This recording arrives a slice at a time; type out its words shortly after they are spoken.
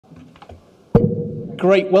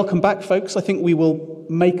Great, welcome back, folks. I think we will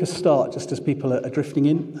make a start just as people are drifting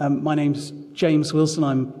in. My name's James Wilson.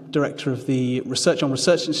 I'm director of the Research on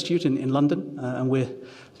Research Institute in London, and we're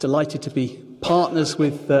delighted to be partners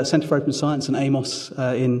with Centre for Open Science and AMOS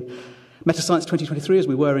in Meta-Science 2023, as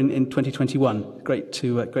we were in 2021. Great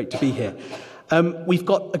to be here. We've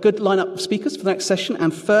got a good lineup of speakers for the next session,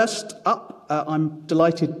 and first up, I'm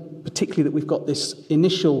delighted particularly that we've got this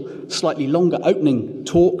initial, slightly longer opening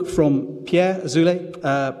talk from Pierre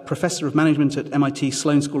Azoulay, Professor of Management at MIT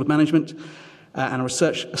Sloan School of Management and a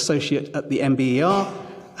Research Associate at the MBER.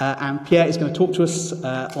 And Pierre is going to talk to us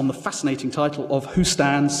on the fascinating title of Who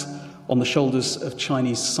Stands on the Shoulders of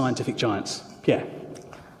Chinese Scientific Giants. Pierre.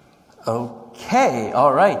 Okay,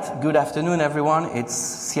 all right. Good afternoon, everyone. It's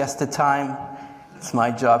siesta time. It's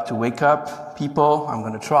my job to wake up people. I'm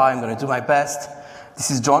going to do my best. This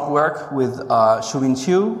is joint work with Shubin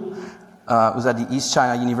Chiu, who's at the East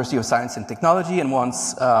China University of Science and Technology and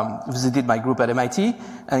once visited my group at MIT,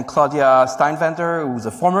 and Claudia Steinwender, who's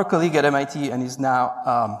a former colleague at MIT and is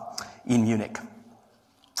now in Munich.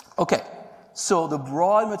 Okay, so the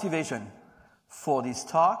broad motivation for this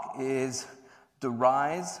talk is the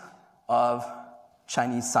rise of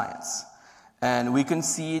Chinese science. And we can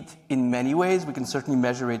see it in many ways. We can certainly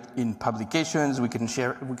measure it in publications. We can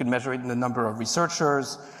measure it in the number of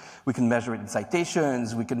researchers. We can measure it in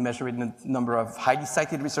citations. We can measure it in the number of highly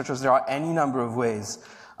cited researchers. There are any number of ways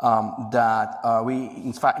that we,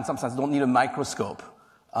 in fact, in some sense, don't need a microscope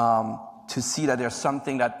to see that there's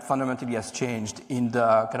something that fundamentally has changed in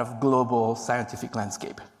the kind of global scientific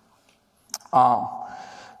landscape.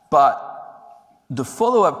 But the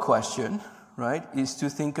follow-up question, right, is to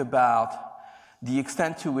think about the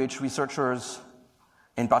extent to which researchers,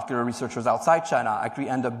 in particular researchers outside China, actually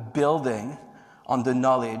end up building on the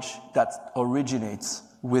knowledge that originates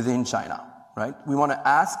within China, right? We want to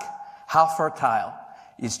ask how fertile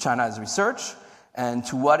is China's research, and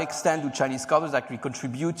to what extent do Chinese scholars actually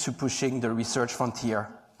contribute to pushing the research frontier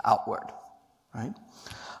outward, right?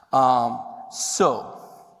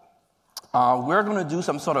 We're going to do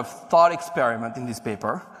some sort of thought experiment in this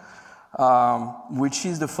paper, which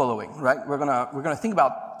is the following, right? We're gonna think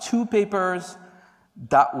about two papers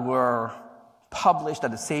that were published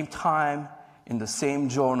at the same time in the same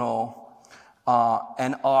journal,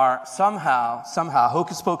 and are somehow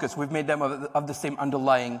hocus pocus. We've made them of the same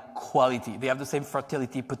underlying quality. They have the same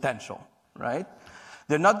fertility potential, right?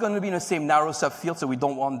 They're not going to be in the same narrow subfield, so we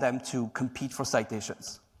don't want them to compete for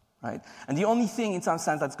citations. Right? And the only thing, in some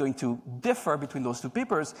sense, that's going to differ between those two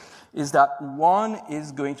papers is that one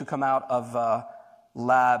is going to come out of a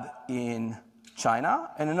lab in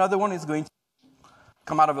China, and another one is going to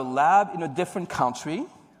come out of a lab in a different country,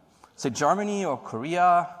 say Germany or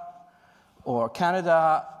Korea or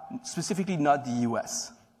Canada, specifically not the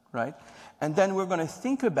US, right? And then we're going to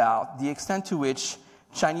think about the extent to which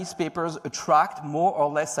Chinese papers attract more or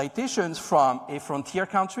less citations from a frontier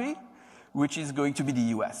country, which is going to be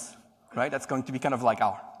the US, right? That's going to be kind of like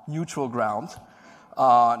our neutral ground.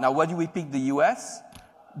 Now, why do we pick the US?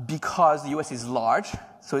 Because the US is large,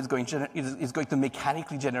 so it's going to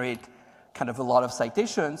mechanically generate kind of a lot of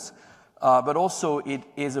citations, but also it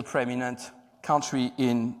is a preeminent country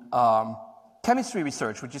in chemistry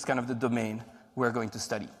research, which is kind of the domain we're going to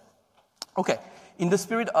study. Okay, in the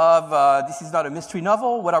spirit of this is not a mystery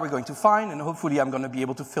novel, what are we going to find? And hopefully I'm going to be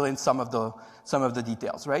able to fill in some of the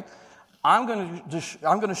details, right? I'm going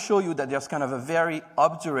to show you that there's kind of a very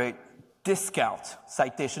obdurate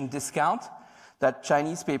citation discount that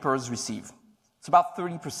Chinese papers receive. It's about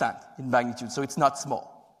 30% in magnitude, so it's not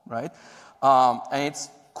small, right? And it's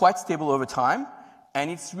quite stable over time,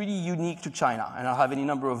 and it's really unique to China, and I'll have any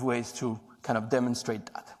number of ways to kind of demonstrate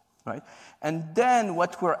that, right? And then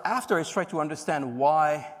what we're after is try to understand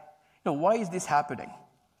why is this happening?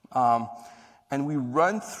 And we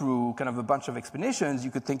run through kind of a bunch of explanations. You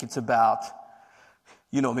could think it's about,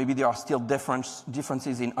 maybe there are still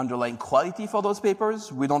differences in underlying quality for those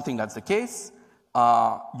papers. We don't think that's the case.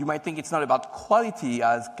 You might think it's not about quality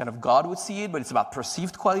as kind of God would see it, but it's about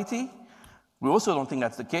perceived quality. We also don't think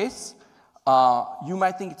that's the case. You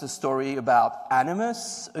might think it's a story about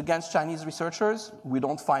animus against Chinese researchers. We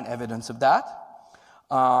don't find evidence of that.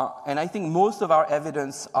 And I think most of our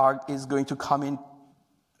evidence is going to come in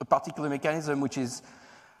a particular mechanism, which is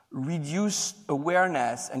reduced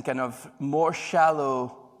awareness and kind of more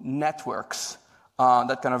shallow networks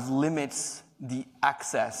that kind of limits the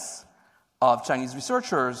access of Chinese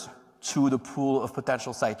researchers to the pool of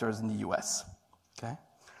potential citers in the US. Okay?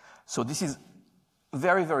 So this is a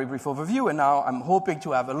very, very brief overview, and now I'm hoping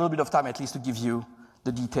to have a little bit of time at least to give you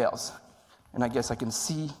the details. And I guess I can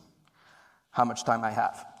see how much time I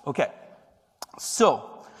have. Okay.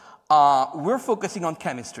 So we're focusing on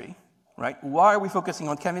chemistry, right? Why are we focusing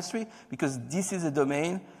on chemistry? Because this is a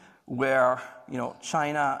domain where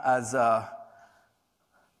China has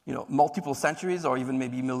multiple centuries or even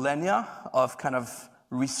maybe millennia of kind of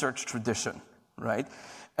research tradition, right?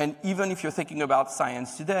 And even if you're thinking about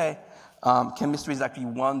science today, chemistry is actually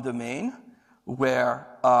one domain where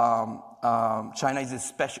China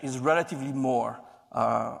is relatively more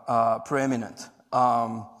preeminent.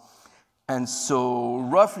 And so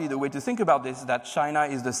roughly the way to think about this is that China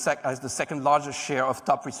is has the second largest share of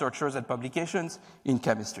top researchers and publications in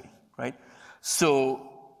chemistry, right? So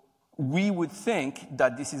we would think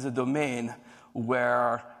that this is a domain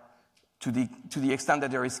where, to the extent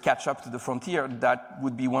that there is catch-up to the frontier, that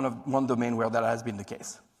would be one domain where that has been the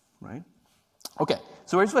case, right? Okay,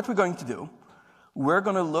 so here's what we're going to do. We're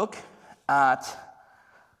going to look at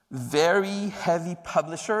very heavy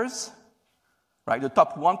publishers, right? The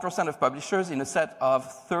top 1% of publishers in a set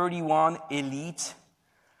of 31 elite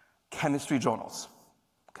chemistry journals,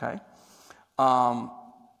 okay?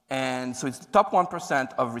 And so it's the top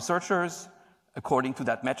 1% of researchers according to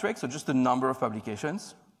that metric, so just the number of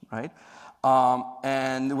publications, right?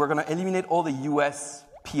 And we're going to eliminate all the US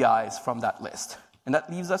PIs from that list. And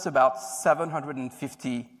that leaves us about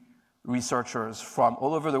 750 researchers from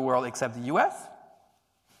all over the world except the US.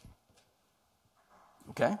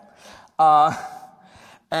 Okay?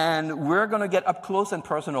 And we're going to get up close and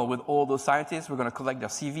personal with all those scientists. We're going to collect their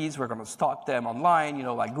CVs. We're going to stalk them online,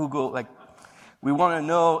 like Google. We want to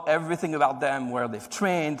know everything about them, where they've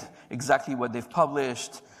trained, exactly what they've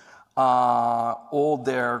published, all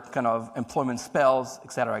their kind of employment spells,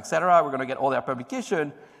 et cetera, et cetera. We're going to get all their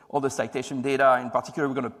publication, all the citation data. In particular,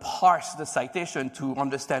 we're going to parse the citation to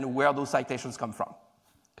understand where those citations come from.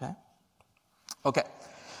 Okay? Okay.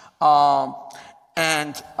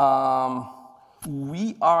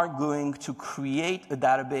 We are going to create a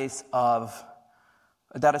data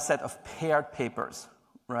set of paired papers,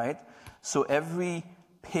 right? So every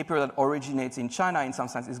paper that originates in China, in some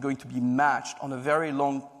sense, is going to be matched on a very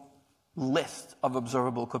long list of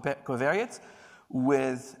observable covariates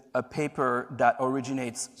with a paper that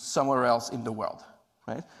originates somewhere else in the world,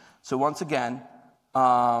 right? So once again,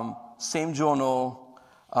 same journal,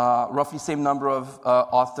 roughly same number of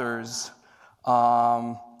authors,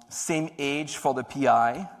 same age for the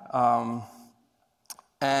PI,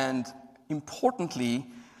 and importantly,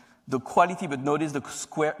 the quality, but notice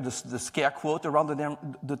the scare quote around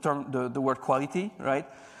the word quality, right?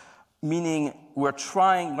 Meaning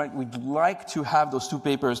we'd like to have those two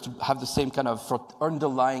papers to have the same kind of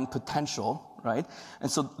underlying potential, right? And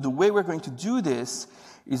so the way we're going to do this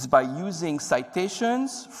is by using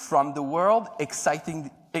citations from the world except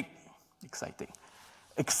the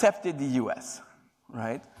US,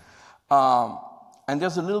 right? And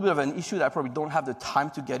there's a little bit of an issue that I probably don't have the time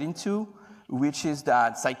to get into, which is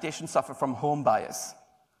that citations suffer from home bias.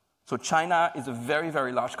 So China is a very,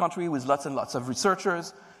 very large country with lots and lots of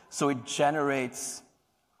researchers, so it generates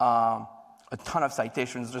a ton of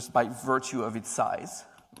citations just by virtue of its size,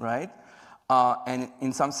 right? And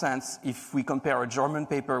in some sense, if we compare a German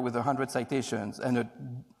paper with 100 citations and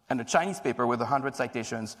a Chinese paper with 100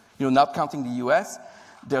 citations, not counting the US,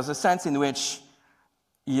 there's a sense in which,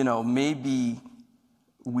 maybe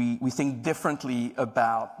we think differently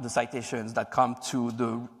about the citations that come to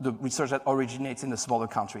the research that originates in a smaller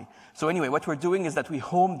country. So anyway, what we're doing is that we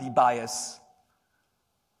home debias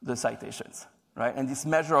the citations, right? And this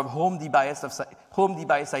measure of home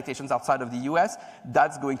debias citations outside of the US,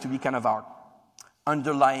 that's going to be kind of our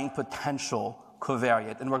underlying potential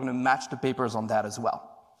covariate, and we're going to match the papers on that as well,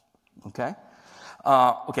 okay?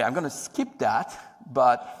 Okay, I'm going to skip that,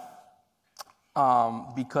 but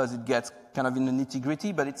because it gets kind of in the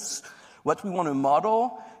nitty-gritty, but it's what we want to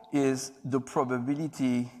model is the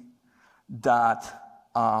probability that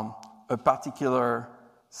a particular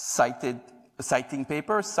citing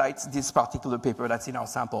paper cites this particular paper that's in our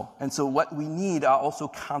sample. And so what we need are also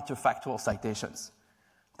counterfactual citations.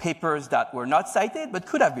 Papers that were not cited but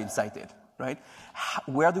could have been cited, right?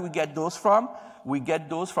 Where do we get those from? We get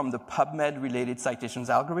those from the PubMed-related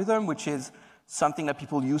citations algorithm, which is something that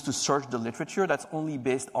people use to search the literature that's only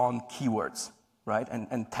based on keywords, right,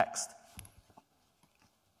 and text.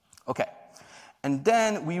 Okay, and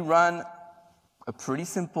then we run a pretty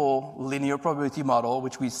simple linear probability model,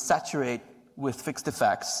 which we saturate with fixed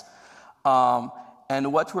effects.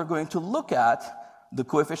 And what we're going to look at, the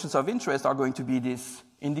coefficients of interest are going to be this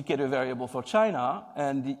indicator variable for China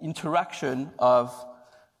and the interaction of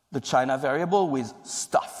the China variable with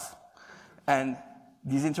stuff. And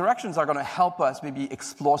these interactions are going to help us maybe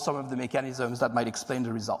explore some of the mechanisms that might explain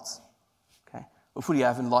the results. Okay? Hopefully I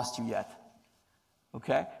haven't lost you yet.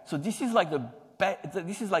 Okay, so this is like the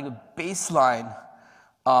baseline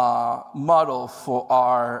model for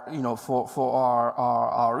our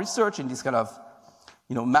our research in this kind of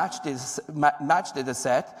match data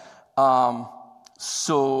set.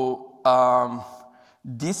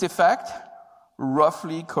 This effect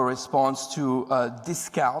roughly corresponds to a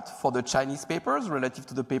discount for the Chinese papers relative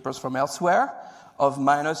to the papers from elsewhere of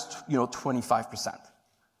minus 25%.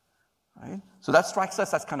 Right? So that strikes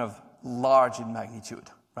us as kind of large in magnitude.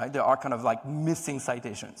 Right? There are kind of like missing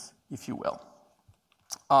citations, if you will.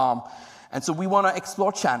 And so we want to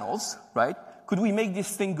explore channels. Right? Could we make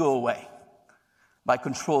this thing go away by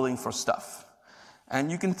controlling for stuff?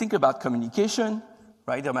 And you can think about communication.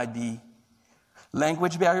 Right? There might be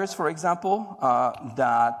language barriers, for example,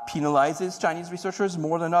 that penalizes Chinese researchers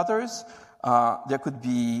more than others. There could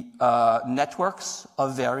be networks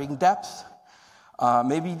of varying depth.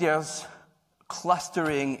 Maybe there's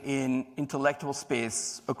clustering in intellectual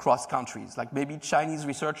space across countries. Like maybe Chinese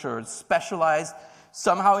researchers specialize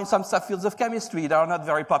somehow in some subfields of chemistry that are not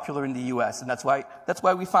very popular in the US, and that's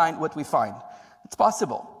why we find what we find. It's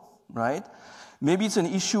possible, right? Maybe it's an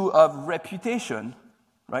issue of reputation.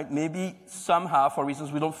 Right? Maybe somehow, for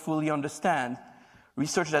reasons we don't fully understand,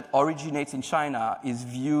 research that originates in China is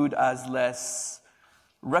viewed as less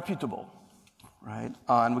reputable, right?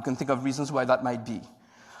 And we can think of reasons why that might be.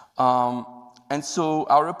 And so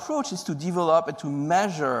our approach is to develop and to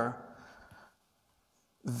measure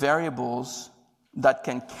variables that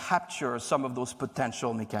can capture some of those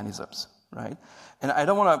potential mechanisms, right? And I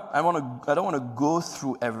don't want to go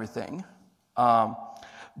through everything,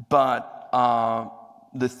 but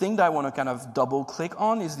the thing that I want to kind of double click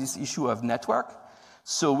on is this issue of network.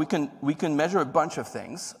 So we can measure a bunch of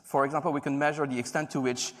things. For example, we can measure the extent to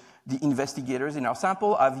which the investigators in our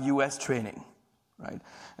sample have US training, right?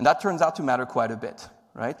 And that turns out to matter quite a bit,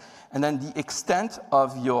 right? And then the extent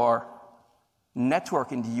of your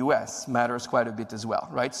network in the US matters quite a bit as well,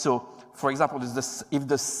 right? So, for example, if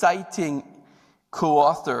the citing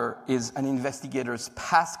co-author is an investigator's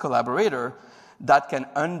past collaborator, that can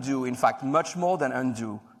undo, in fact, much more than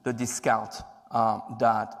undo the discount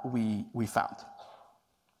that we found.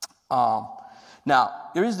 Now,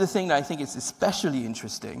 here is the thing that I think is especially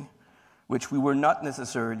interesting, which we were not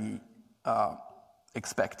necessarily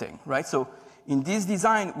expecting, right? So in this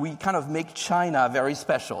design, we kind of make China very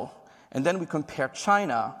special, and then we compare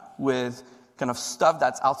China with kind of stuff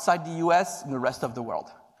that's outside the US and the rest of the world.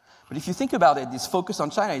 But if you think about it, this focus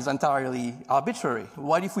on China is entirely arbitrary.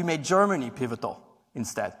 What if we made Germany pivotal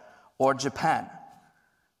instead, or Japan?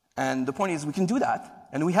 And the point is we can do that,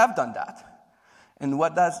 and we have done that. And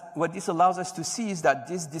what this allows us to see is that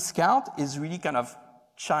this discount is really kind of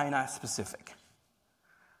China-specific.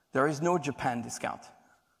 There is no Japan discount,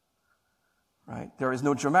 right? There's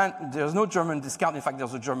no German discount. In fact,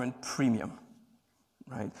 there's a German premium,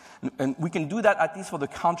 right? And we can do that at least for the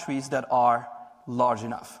countries that are large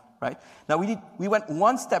enough. Right? Now, we went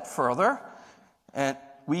one step further, and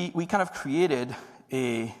we kind of created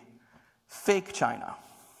a fake China.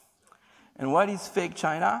 And what is fake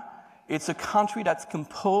China? It's a country that's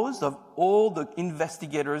composed of all the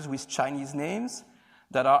investigators with Chinese names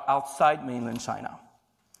that are outside mainland China.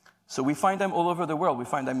 So we find them all over the world. We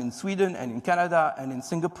find them in Sweden and in Canada and in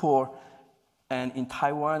Singapore and in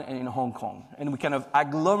Taiwan and in Hong Kong. And we kind of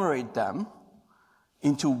agglomerate them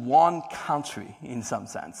into one country in some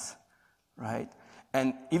sense, right?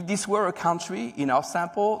 And if this were a country in our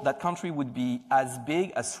sample, that country would be as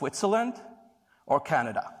big as Switzerland or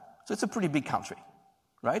Canada. So it's a pretty big country,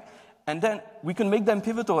 right? And then we can make them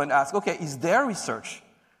pivotal and ask, okay, is their research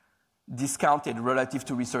discounted relative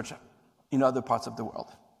to research in other parts of the world,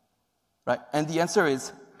 right? And the answer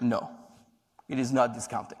is no, it is not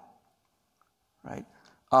discounting, right?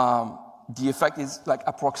 The effect is like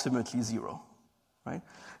approximately zero. Right?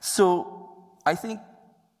 So I think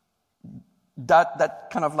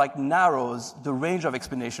that kind of like narrows the range of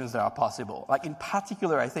explanations that are possible. Like in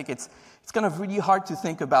particular, I think it's kind of really hard to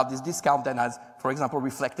think about this discount then as, for example,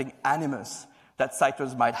 reflecting animus that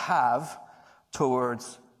citers might have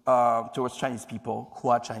towards Chinese people who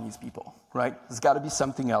are Chinese people, right? There's got to be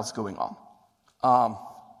something else going on.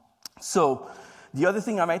 So the other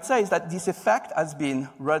thing I might say is that this effect has been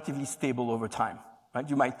relatively stable over time. Right?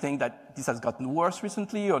 You might think that this has gotten worse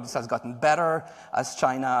recently or this has gotten better as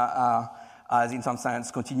China has, in some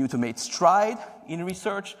sense, continued to make stride in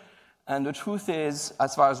research. And the truth is,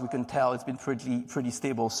 as far as we can tell, it's been pretty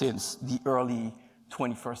stable since the early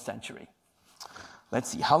 21st century. Let's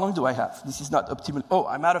see, how long do I have? This is not optimal. Oh,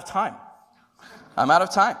 I'm out of time.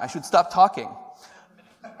 I should stop talking.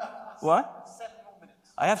 7 minutes. What? 7 more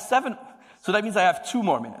minutes. I have 7. So that means I have 2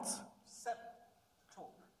 more minutes. 7.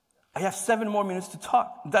 I have 7 more minutes to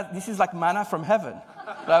talk. This is like manna from heaven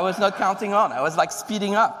that I was not counting on. I was like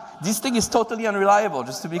speeding up. This thing is totally unreliable,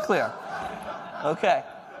 just to be clear. Okay.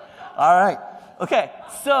 All right. Okay.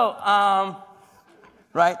 So,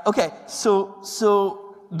 right. Okay.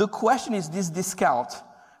 So the question is this discount.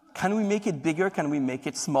 Can we make it bigger? Can we make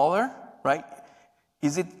it smaller? Right?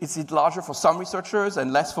 Is it larger for some researchers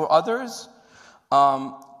and less for others?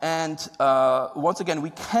 Once again,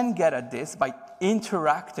 we can get at this by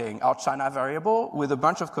interacting our China variable with a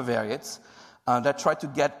bunch of covariates that try to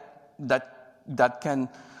get that can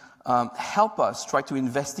help us try to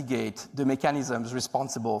investigate the mechanisms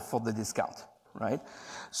responsible for the discount, right?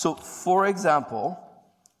 So, for example,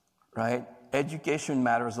 right, education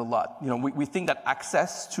matters a lot. You know, we think that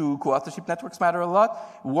access to co-authorship networks matter a lot.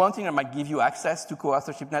 One thing that might give you access to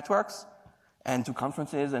co-authorship networks and to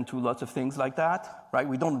conferences and to lots of things like that, right?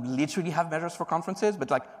 We don't literally have measures for conferences,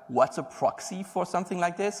 but like what's a proxy for something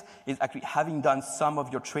like this is actually having done some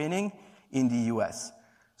of your training in the US.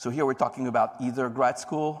 So here we're talking about either grad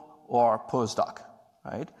school or postdoc,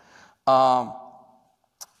 right?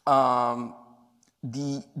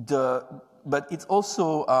 But it's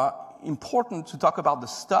also important to talk about the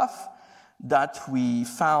stuff that we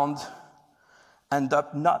found end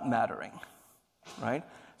up not mattering, right?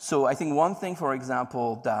 So I think one thing, for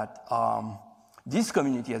example, that this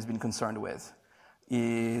community has been concerned with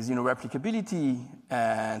is, you know, replicability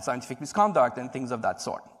and scientific misconduct and things of that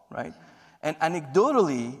sort, right? And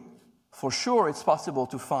anecdotally, for sure, it's possible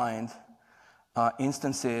to find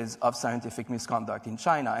instances of scientific misconduct in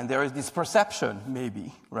China. And there is this perception,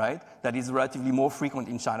 maybe, right, that is relatively more frequent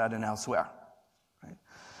in China than elsewhere, right?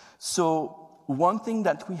 So one thing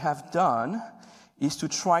that we have done is to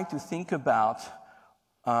try to think about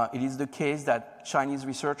it is the case that Chinese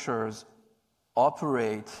researchers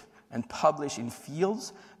operate and publish in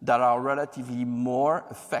fields that are relatively more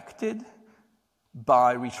affected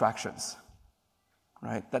by retractions,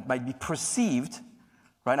 right? That might be perceived,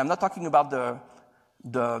 right? I'm not talking about the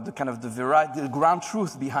kind of the ground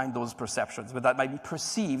truth behind those perceptions, but that might be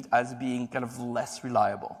perceived as being kind of less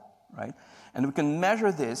reliable, right? And we can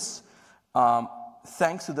measure this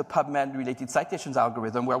thanks to the PubMed-related citations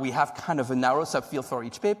algorithm, where we have kind of a narrow subfield for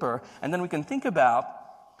each paper, and then we can think about,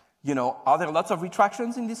 you know, are there lots of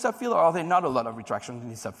retractions in this subfield, or are there not a lot of retractions in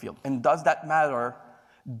this subfield? And does that matter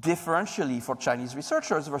differentially for Chinese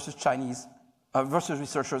researchers versus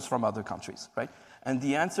researchers from other countries, right? And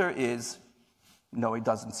the answer is no, it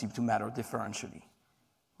doesn't seem to matter differentially,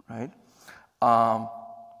 right?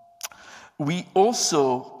 We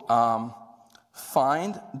also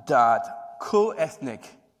find that co-ethnic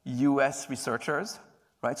US researchers,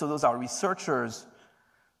 right? So those are researchers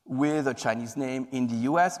with a Chinese name in the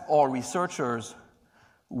US or researchers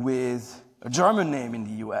with a German name in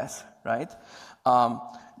the US, right?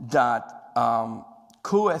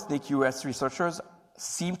 Co-ethnic US researchers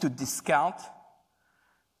seem to discount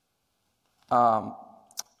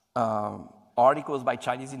articles by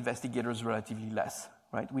Chinese investigators relatively less,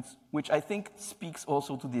 right? Which I think speaks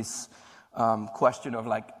also to this question of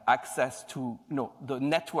like access to, you know, the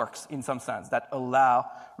networks in some sense that allow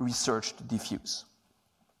research to diffuse.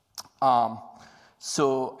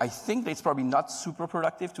 So I think that it's probably not super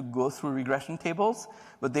productive to go through regression tables,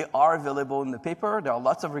 but they are available in the paper. There are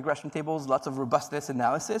lots of regression tables, lots of robustness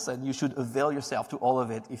analysis, and you should avail yourself to all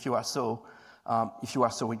of it if you are so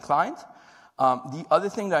inclined. The other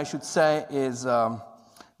thing that I should say is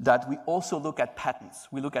that we also look at patents.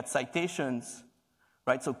 We look at citations,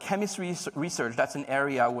 right? So chemistry research, that's an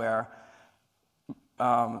area where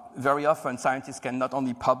very often scientists can not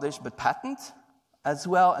only publish but patent as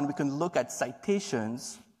well, and we can look at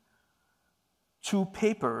citations to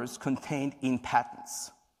papers contained in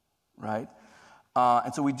patents, right?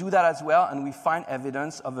 And so we do that as well, and we find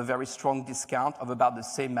evidence of a very strong discount of about the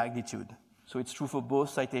same magnitude. So it's true for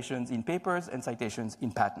both citations in papers and citations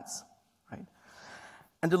in patents, right?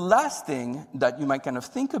 And the last thing that you might kind of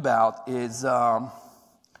think about is,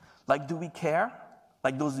 like, do we care?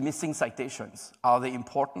 Like those missing citations, are they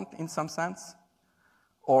important in some sense?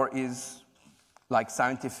 Or is like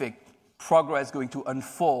scientific progress going to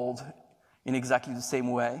unfold in exactly the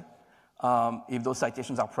same way if those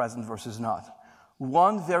citations are present versus not?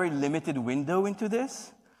 One very limited window into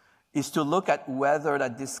this is to look at whether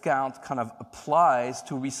that discount kind of applies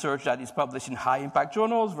to research that is published in high-impact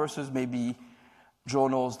journals versus maybe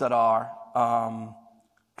journals that are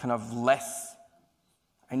kind of less.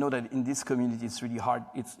 I know that in this community it's really hard,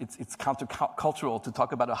 it's countercultural to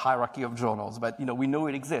talk about a hierarchy of journals, but you know, we know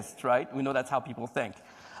it exists, right? We know that's how people think.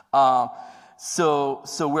 So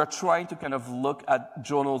we're trying to kind of look at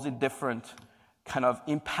journals in different kind of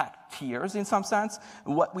impact tiers in some sense.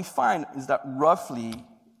 And what we find is that roughly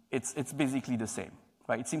it's basically the same,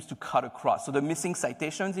 right? It seems to cut across. So the missing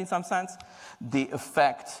citations in some sense, they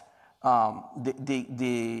affect,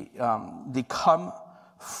 they come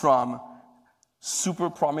from super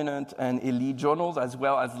prominent and elite journals as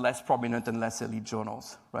well as less prominent and less elite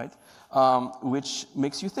journals, right? Which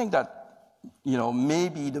makes you think that,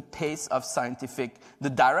 maybe the pace of the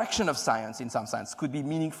direction of science in some sense could be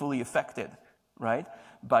meaningfully affected, right,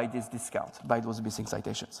 by this discount, by those missing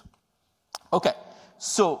citations. Okay,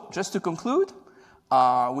 so just to conclude,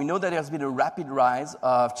 we know that there's been a rapid rise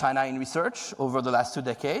of China in research over the last 2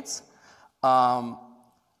 decades.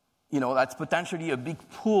 That's potentially a big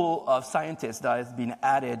pool of scientists that has been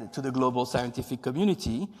added to the global scientific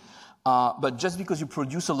community. But just because you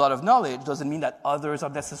produce a lot of knowledge doesn't mean that others are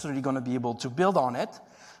necessarily going to be able to build on it.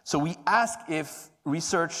 So we ask if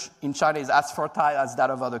research in China is as fertile as that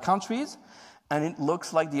of other countries, and it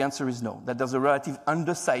looks like the answer is no, that there's a relative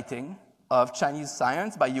underciting of Chinese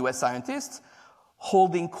science by US scientists,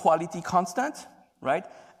 holding quality constant, right,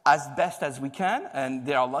 as best as we can, and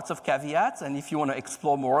there are lots of caveats, and if you want to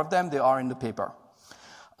explore more of them, they are in the paper.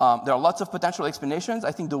 There are lots of potential explanations.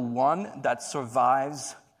 I think the one that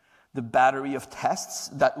survives the battery of tests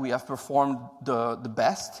that we have performed the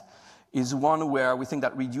best is one where we think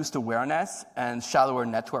that reduced awareness and shallower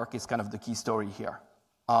network is kind of the key story here.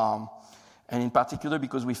 And in particular,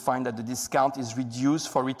 because we find that the discount is reduced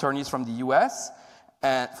for returnees from the US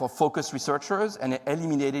and for focused researchers, and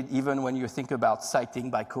eliminated even when you think about citing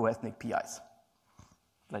by co-ethnic PIs.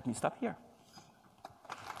 Let me stop here.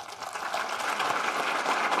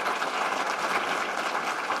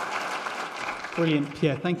 Brilliant,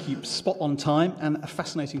 Pierre. Thank you. Spot on time and a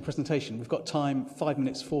fascinating presentation. We've got time, 5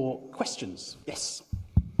 minutes for questions. Yes.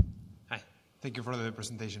 Hi. Thank you for the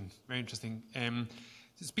presentation. Very interesting.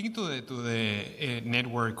 Speaking to the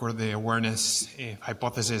network or the awareness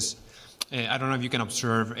hypothesis, I don't know if you can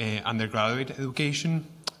observe undergraduate education.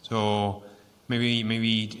 So maybe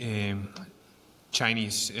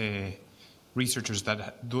Chinese researchers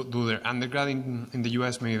that do their undergrad in the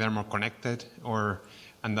US, maybe they're more connected,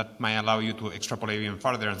 and that might allow you to extrapolate even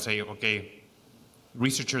further and say, okay,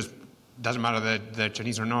 researchers, doesn't matter that they're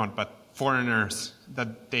Chinese or not, but foreigners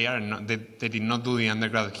that they did not do the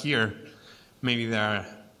undergrad here, maybe they're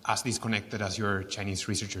as disconnected as your Chinese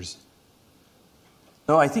researchers.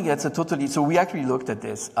 No, I think that's so we actually looked at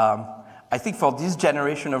this. I think for this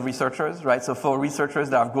generation of researchers, right, so for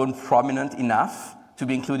researchers that have grown prominent enough to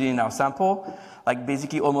be included in our sample, like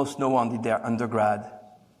basically almost no one did their undergrad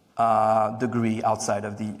degree outside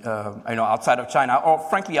of outside of China, or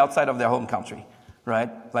frankly outside of their home country, right?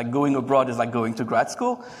 Like going abroad is like going to grad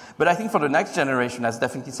school. But I think for the next generation, that's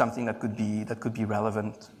definitely something that could be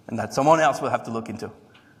relevant, and that someone else will have to look into.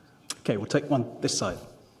 Okay, we'll take one this side.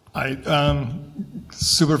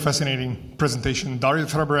 Super fascinating presentation. Dario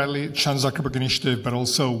Farabarelli, Chan Zuckerberg Initiative, but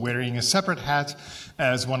also wearing a separate hat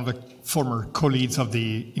as one of the former co-leads of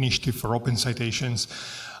the Initiative for Open Citations.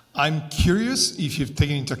 I'm curious if you've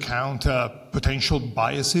taken into account potential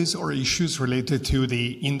biases or issues related to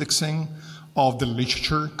the indexing of the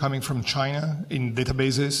literature coming from China in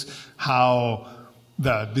databases, how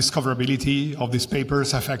the discoverability of these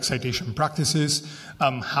papers affects citation practices,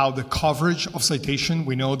 how the coverage of citation,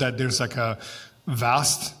 we know that there's like a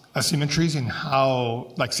vast asymmetries in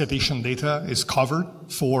how like citation data is covered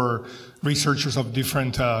for researchers of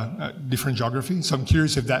different geographies. So I'm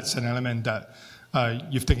curious if that's an element that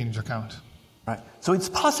you've taken into account. Right. So it's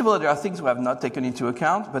possible that there are things we have not taken into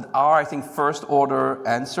account, but our, I think, first order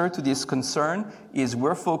answer to this concern is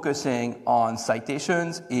we're focusing on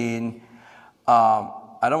citations in,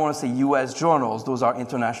 I don't want to say US journals, those are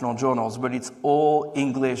international journals, but it's all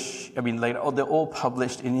English, they're all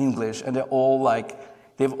published in English, and they're all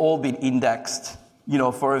they've all been indexed,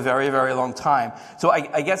 for a very, very long time. So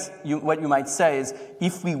I guess what you might say is,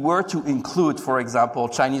 if we were to include, for example,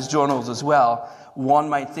 Chinese journals as well, one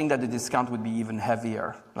might think that the discount would be even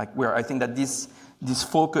heavier. Where I think that this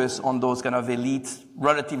focus on those kind of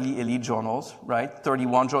relatively elite journals, right,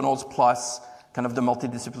 31 journals plus kind of the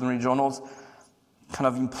multidisciplinary journals, kind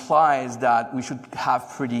of implies that we should have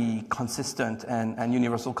pretty consistent and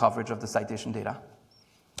universal coverage of the citation data.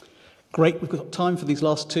 Great. We've got time for these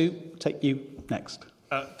last two. Take you next.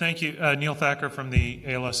 Thank you. Neil Thacker from the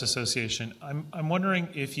ALS Association. I'm wondering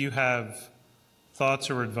if you have thoughts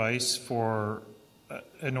or advice for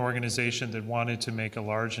an organization that wanted to make a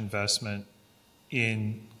large investment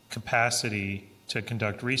in capacity to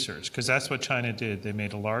conduct research, because that's what China did. They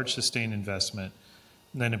made a large sustained investment.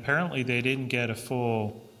 And then apparently they didn't get a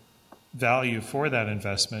full value for that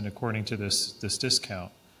investment according to this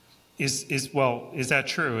discount. Is that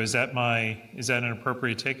true? Is that an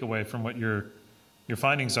appropriate takeaway from what your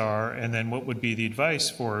findings are? And then what would be the advice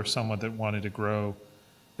for someone that wanted to grow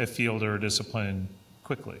a field or a discipline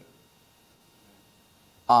quickly?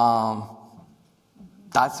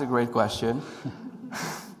 That's a great question.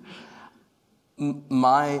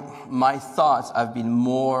 My thoughts have been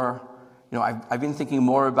more, I've been thinking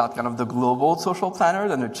more about kind of the global social planner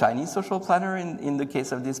than the Chinese social planner in the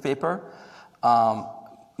case of this paper.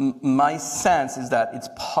 My sense is that it's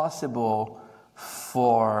possible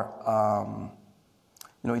for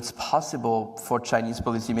Chinese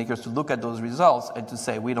policymakers to look at those results and to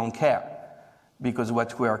say we don't care, because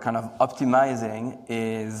what we are kind of optimizing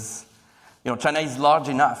is, China is large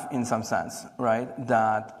enough in some sense, right?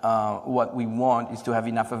 That what we want is to have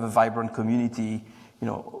enough of a vibrant community,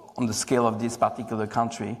 on the scale of this particular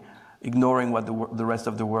country, ignoring what the rest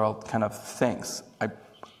of the world kind of thinks.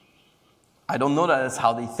 I don't know that that's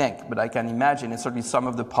how they think, but I can imagine, and certainly some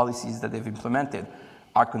of the policies that they've implemented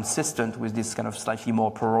are consistent with this kind of slightly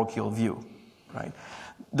more parochial view, right?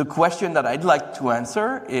 The question that I'd like to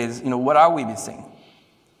answer is, what are we missing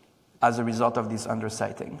as a result of this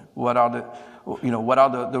undersighting? What are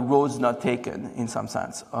the roads not taken in some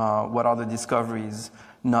sense? What are the discoveries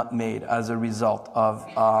not made as a result of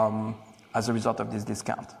this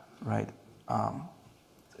discount, right?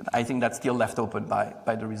 I think that's still left open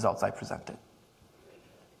by the results I presented.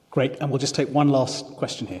 Great, and we'll just take one last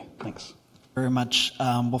question here. Thanks. Very much,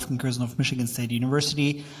 Wolfgang Kirsen of Michigan State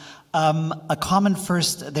University. A comment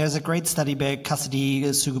first, there's a great study by Kasadi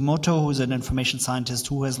Sugimoto, who's an information scientist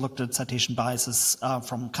who has looked at citation biases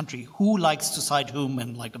from country, who likes to cite whom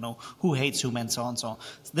and who hates whom and so on. So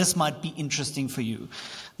this might be interesting for you.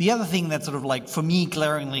 The other thing that sort of for me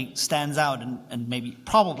glaringly stands out, and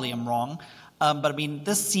probably I'm wrong, but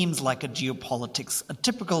this seems like a typical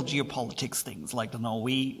geopolitics things.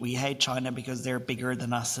 We hate China because they're bigger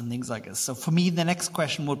than us and things like this. So for me, the next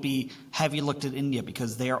question would be, have you looked at India?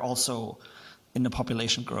 Because they are also in the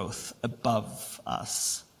population growth above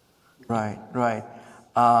us. Right.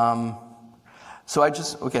 So I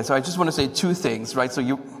just want to say two things, right?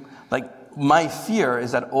 So my fear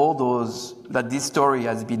is that that this story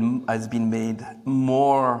has been made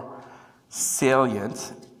more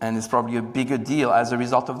salient, and it's probably a bigger deal as a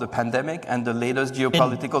result of the pandemic and the latest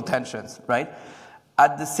geopolitical tensions, right?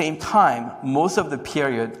 At the same time, most of the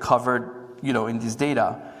period covered, in this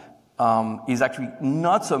data, is actually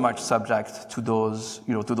not so much subject to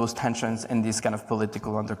those tensions and this kind of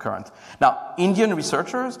political undercurrent. Now, Indian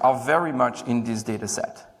researchers are very much in this data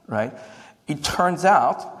set, right? It turns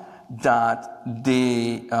out that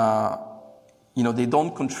they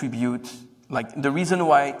don't contribute. The reason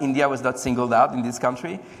why India was not singled out in this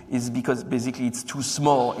country is because basically it's too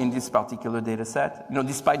small in this particular data set.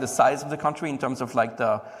 Despite the size of the country in terms of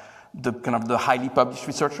the highly published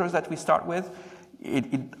researchers that we start with,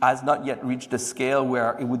 it has not yet reached the scale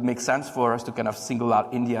where it would make sense for us to kind of single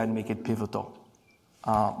out India and make it pivotal.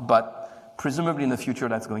 But presumably in the future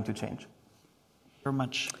that's going to change. Very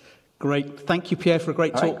much. Great. Thank you, Pierre, for a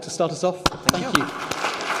great talk to start us off. Thank you.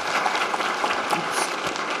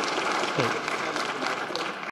 Great.